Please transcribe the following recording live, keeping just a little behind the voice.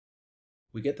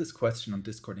We get this question on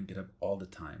Discord and GitHub all the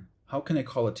time. How can I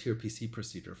call a tRPC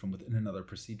procedure from within another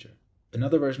procedure?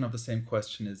 Another version of the same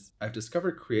question is, I've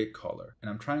discovered createCaller and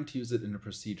I'm trying to use it in a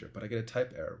procedure, but I get a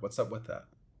type error. What's up with that?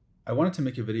 I wanted to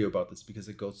make a video about this because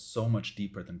it goes so much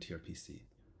deeper than tRPC.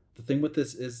 The thing with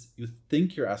this is you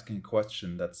think you're asking a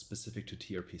question that's specific to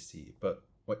tRPC, but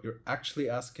what you're actually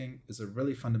asking is a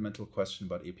really fundamental question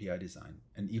about API design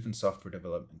and even software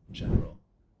development in general.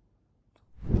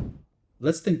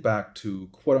 Let's think back to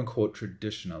quote-unquote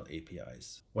traditional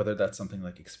APIs, whether that's something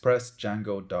like Express,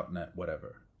 Django, .NET,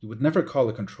 whatever. You would never call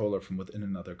a controller from within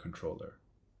another controller.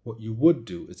 What you would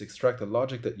do is extract the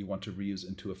logic that you want to reuse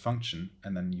into a function,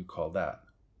 and then you call that.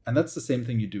 And that's the same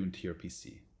thing you do in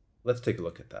tRPC. Let's take a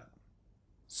look at that.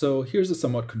 So here's a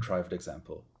somewhat contrived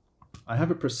example. I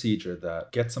have a procedure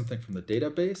that gets something from the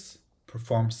database,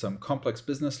 performs some complex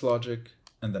business logic,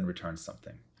 and then returns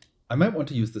something. I might want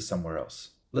to use this somewhere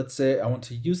else. Let's say I want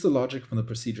to use the logic from the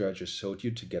procedure I just showed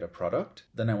you to get a product,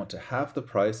 then I want to have the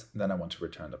price, and then I want to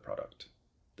return the product.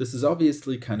 This is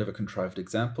obviously kind of a contrived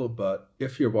example, but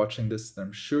if you're watching this, then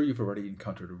I'm sure you've already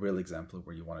encountered a real example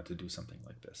where you wanted to do something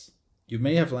like this. You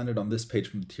may have landed on this page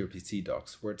from the tRPC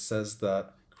docs where it says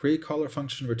that createCaller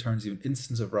function returns you an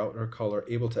instance of router caller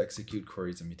able to execute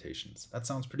queries and mutations. That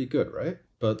sounds pretty good, right?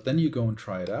 But then you go and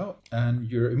try it out, and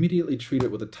you're immediately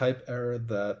treated with a type error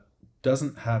that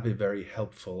doesn't have a very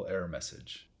helpful error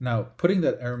message. Now, putting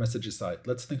that error message aside,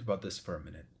 let's think about this for a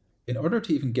minute. In order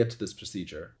to even get to this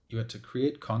procedure, you had to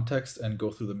create context and go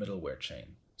through the middleware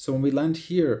chain. So when we land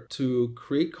here, to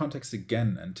create context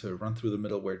again and to run through the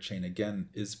middleware chain again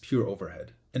is pure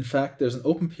overhead. In fact, there's an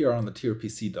open PR on the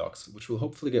tRPC docs, which will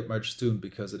hopefully get merged soon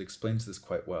because it explains this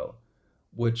quite well,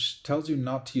 which tells you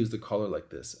not to use the caller like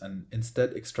this and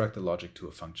instead extract the logic to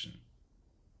a function.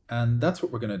 And that's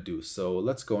what we're going to do. So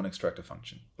let's go and extract a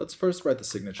function. Let's first write the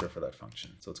signature for that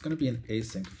function. So it's going to be an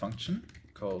async function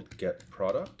called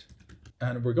getProduct.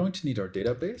 And we're going to need our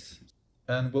database.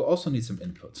 And we'll also need some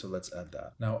input, so let's add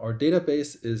that. Now, our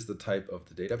database is the type of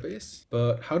the database,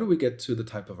 but how do we get to the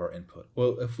type of our input?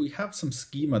 Well, if we have some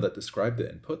schema that describe the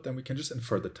input, then we can just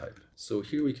infer the type. So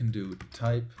here we can do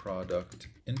type product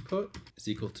input is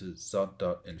equal to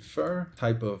zod.infer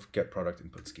type of getProduct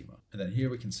input schema. And then here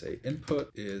we can say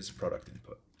input is product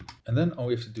input. And then all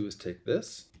we have to do is take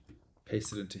this,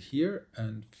 paste it into here,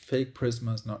 and fake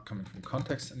Prisma is not coming from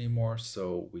context anymore,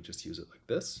 so we just use it like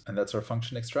this. And that's our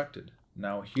function extracted.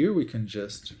 Now here we can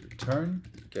just return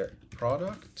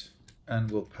getProduct, and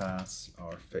we'll pass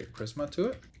our fake Prisma to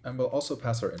it, and we'll also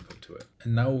pass our input to it.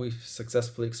 And now we've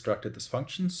successfully extracted this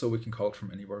function, so we can call it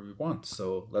from anywhere we want.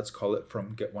 So let's call it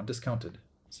from getOneDiscounted.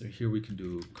 So here we can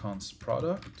do const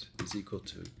product is equal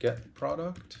to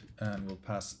getProduct, and we'll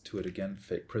pass to it again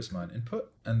fake Prisma and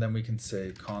input. And then we can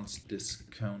say const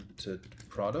discounted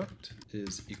product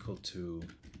is equal to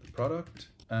the product,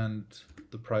 and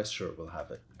the price, sure, we'll have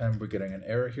it. And we're getting an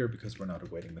error here because we're not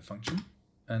awaiting the function.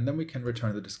 And then we can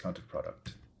return the discounted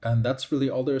product. And that's really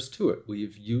all there is to it.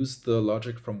 We've used the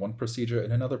logic from one procedure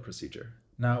in another procedure.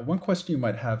 Now, one question you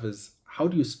might have is, how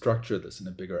do you structure this in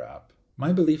a bigger app?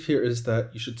 My belief here is that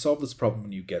you should solve this problem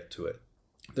when you get to it.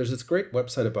 There's this great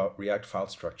website about React file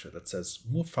structure that says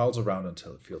move files around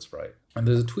until it feels right. And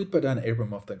there's a tweet by Dan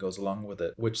Abramov that goes along with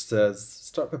it, which says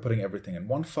start by putting everything in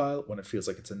one file. When it feels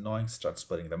like it's annoying, start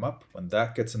splitting them up. When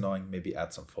that gets annoying, maybe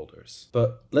add some folders.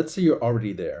 But let's say you're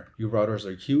already there. Your routers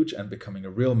are huge and becoming a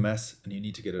real mess, and you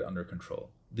need to get it under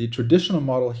control. The traditional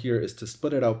model here is to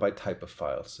split it out by type of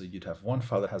file. So you'd have one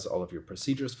file that has all of your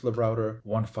procedures for the router,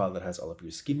 one file that has all of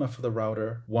your schema for the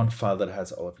router, one file that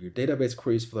has all of your database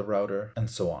queries for the router, and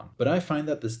so on. But I find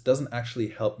that this doesn't actually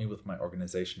help me with my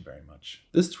organization very much.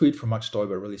 This tweet from Max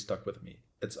Stoiber really stuck with me.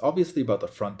 It's obviously about the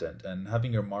front end and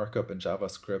having your markup in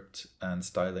JavaScript and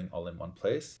styling all in one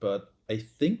place, but I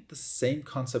think the same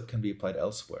concept can be applied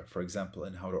elsewhere, for example,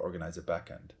 in how to organize a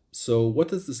backend. So what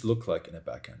does this look like in a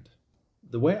backend?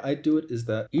 The way I do it is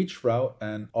that each route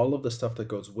and all of the stuff that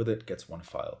goes with it gets one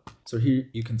file. So here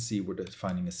you can see we're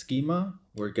defining a schema,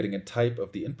 we're getting a type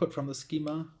of the input from the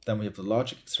schema, then we have the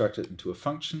logic extracted into a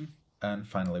function, and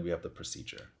finally we have the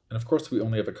procedure. And of course we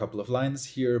only have a couple of lines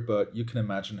here, but you can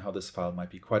imagine how this file might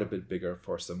be quite a bit bigger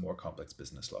for some more complex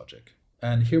business logic.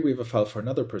 And here we have a file for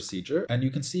another procedure, and you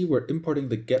can see we're importing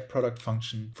the getProduct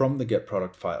function from the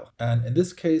getProduct file. And in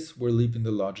this case, we're leaving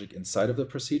the logic inside of the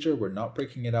procedure. We're not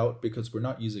breaking it out because we're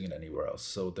not using it anywhere else,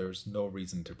 so there's no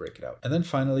reason to break it out. And then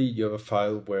finally, you have a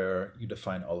file where you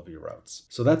define all of your routes.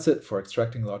 So that's it for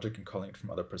extracting logic and calling it from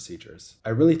other procedures. I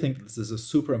really think this is a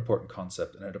super important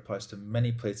concept, and it applies to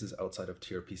many places outside of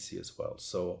tRPC as well.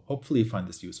 So hopefully you find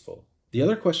this useful. The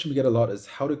other question we get a lot is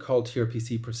how to call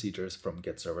tRPC procedures from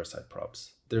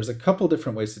getServerSideProps. There's a couple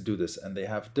different ways to do this, and they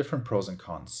have different pros and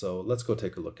cons, so let's go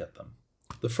take a look at them.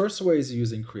 The first way is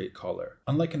using createCaller.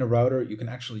 Unlike in a router, you can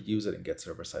actually use it in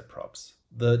getServerSideProps.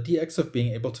 The DX of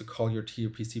being able to call your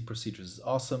tRPC procedures is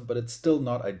awesome, but it's still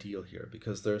not ideal here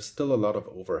because there's still a lot of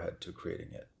overhead to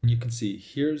creating it. And you can see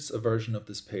here's a version of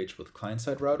this page with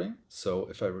client-side routing. So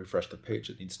if I refresh the page,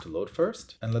 it needs to load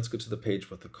first. And let's go to the page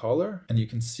with the caller. And you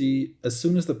can see as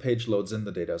soon as the page loads in,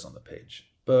 the data is on the page.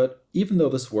 But even though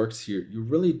this works here, you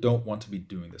really don't want to be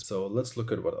doing this. So let's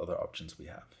look at what other options we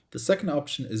have. The second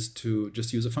option is to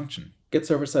just use a function.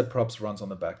 GetServerSideProps runs on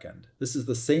the backend. This is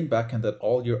the same backend that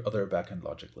all your other backend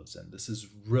logic lives in. This is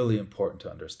really important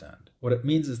to understand. What it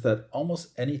means is that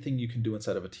almost anything you can do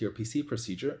inside of a tRPC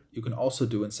procedure, you can also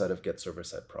do inside of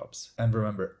GetServerSideProps. And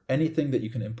remember, anything that you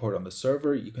can import on the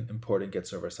server, you can import in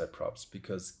GetServerSideProps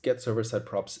because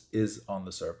GetServerSideProps is on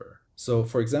the server. So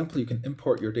for example, you can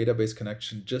import your database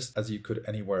connection just as you could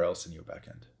anywhere else in your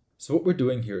backend. So what we're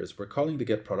doing here is we're calling the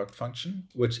getProduct function,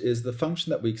 which is the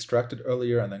function that we extracted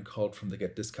earlier and then called from the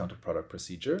getDiscountedProduct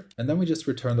procedure. And then we just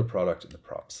return the product in the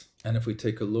props. And if we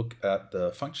take a look at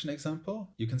the function example,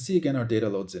 you can see again our data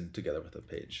loads in together with the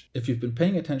page. If you've been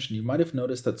paying attention, you might have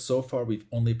noticed that so far we've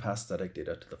only passed static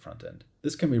data to the front end.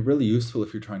 This can be really useful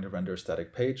if you're trying to render a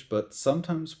static page, but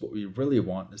sometimes what we really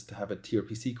want is to have a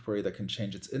tRPC query that can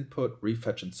change its input,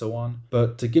 refetch, and so on,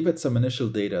 but to give it some initial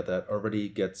data that already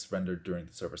gets rendered during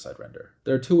the server-side render.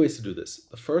 There are two ways to do this.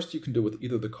 The first you can do with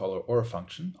either the caller or a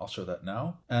function. I'll show that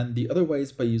now. And the other way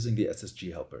is by using the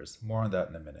SSGHelpers. More on that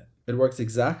in a minute. It works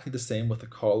exactly the same with a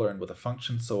caller and with a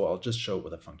function, so I'll just show it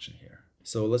with a function here.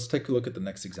 So let's take a look at the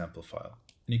next example file.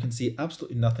 And you can see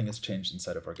absolutely nothing has changed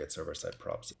inside of our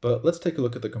getServerSideProps. But let's take a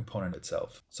look at the component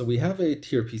itself. So we have a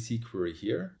tRPC query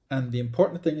here, and the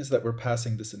important thing is that we're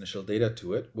passing this initial data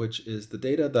to it, which is the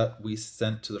data that we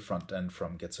sent to the front end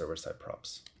from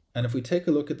getServerSideProps. And if we take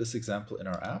a look at this example in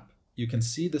our app, you can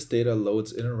see this data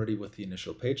loads in already with the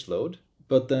initial page load.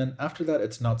 But then after that,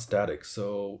 it's not static.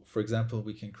 So for example,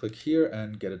 we can click here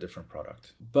and get a different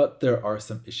product. But there are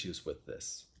some issues with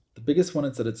this. The biggest one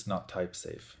is that it's not type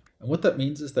safe. And what that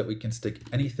means is that we can stick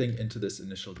anything into this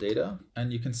initial data.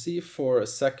 And you can see for a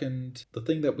second, the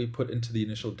thing that we put into the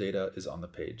initial data is on the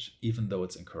page, even though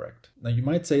it's incorrect. Now you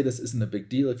might say this isn't a big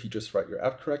deal if you just write your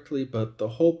app correctly, but the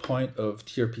whole point of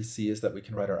tRPC is that we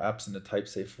can write our apps in a type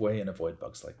safe way and avoid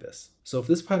bugs like this. So if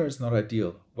this pattern is not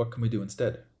ideal, what can we do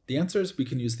instead? The answer is we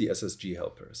can use the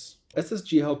SSGHelpers.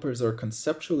 SSGHelpers are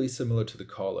conceptually similar to the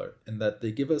caller in that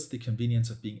they give us the convenience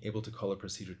of being able to call a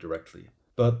procedure directly,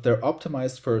 but they're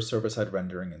optimized for server-side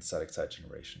rendering and static site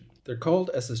generation. They're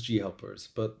called SSGHelpers,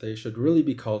 but they should really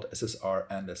be called SSR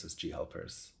and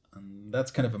SSGHelpers. And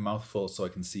that's kind of a mouthful, so I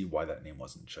can see why that name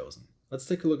wasn't chosen. Let's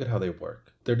take a look at how they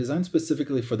work. They're designed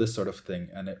specifically for this sort of thing,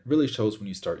 and it really shows when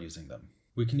you start using them.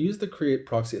 We can use the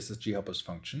createProxySSGHelpers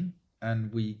function,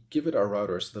 and we give it our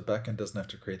router so the backend doesn't have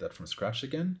to create that from scratch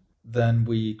again. Then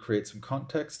we create some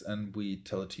context and we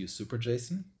tell it to use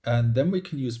superJSON. And then we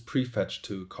can use prefetch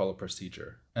to call a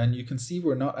procedure. And you can see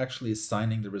we're not actually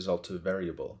assigning the result to a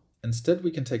variable. Instead, we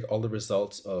can take all the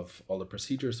results of all the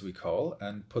procedures we call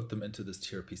and put them into this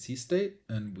tRPC state,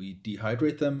 and we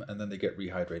dehydrate them, and then they get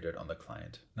rehydrated on the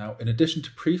client. Now, in addition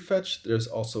to prefetch, there's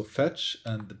also fetch,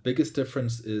 and the biggest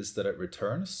difference is that it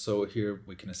returns. So here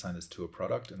we can assign this to a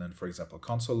product, and then, for example,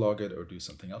 console log it or do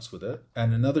something else with it.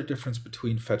 And another difference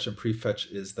between fetch and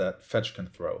prefetch is that fetch can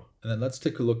throw. And then let's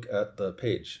take a look at the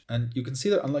page. And you can see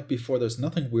that unlike before, there's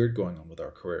nothing weird going on with our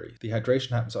query. The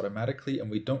hydration happens automatically, and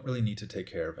we don't really need to take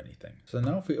care of anything. So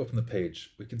now if we open the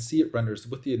page, we can see it renders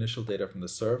with the initial data from the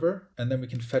server, and then we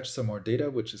can fetch some more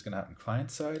data, which is going to happen client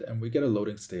side, and we get a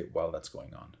loading state while that's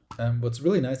going on. And what's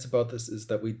really nice about this is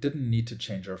that we didn't need to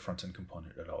change our front-end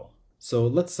component at all. So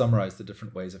let's summarize the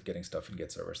different ways of getting stuff in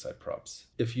getServerSideProps.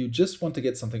 If you just want to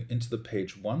get something into the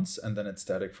page once and then it's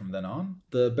static from then on,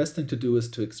 the best thing to do is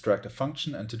to extract a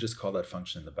function and to just call that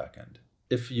function in the backend.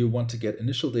 If you want to get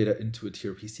initial data into a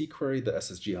tRPC query, the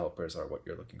SSGHelpers are what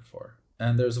you're looking for.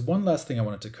 And there's one last thing I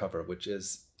wanted to cover, which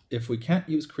is if we can't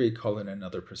use createCall in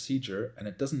another procedure and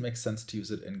it doesn't make sense to use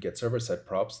it in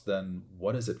getServerSideProps, then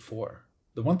what is it for?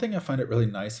 The one thing I find it really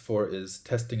nice for is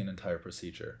testing an entire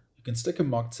procedure. You can stick a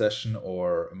mocked session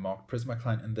or a mocked Prisma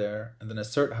client in there and then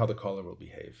assert how the caller will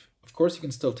behave. Of course, you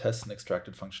can still test an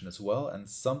extracted function as well, and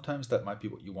sometimes that might be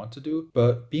what you want to do,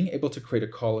 but being able to create a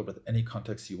caller with any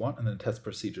context you want and then test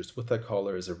procedures with that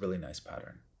caller is a really nice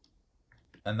pattern.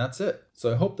 And that's it.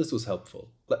 So I hope this was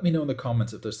helpful. Let me know in the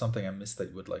comments if there's something I missed that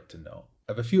you would like to know.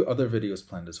 I have a few other videos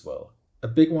planned as well. A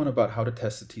big one about how to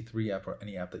test a T3 app or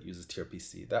any app that uses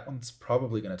tRPC. That one's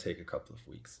probably going to take a couple of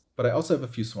weeks. But I also have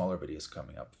a few smaller videos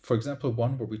coming up. For example,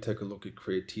 one where we take a look at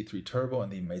Create T3 Turbo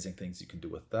and the amazing things you can do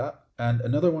with that. And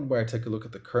another one where I take a look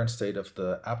at the current state of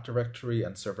the app directory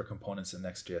and server components in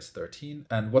Next.js 13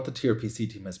 and what the tRPC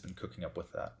team has been cooking up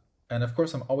with that. And of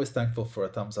course, I'm always thankful for a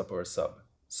thumbs up or a sub.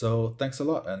 So thanks a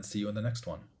lot and see you in the next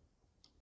one.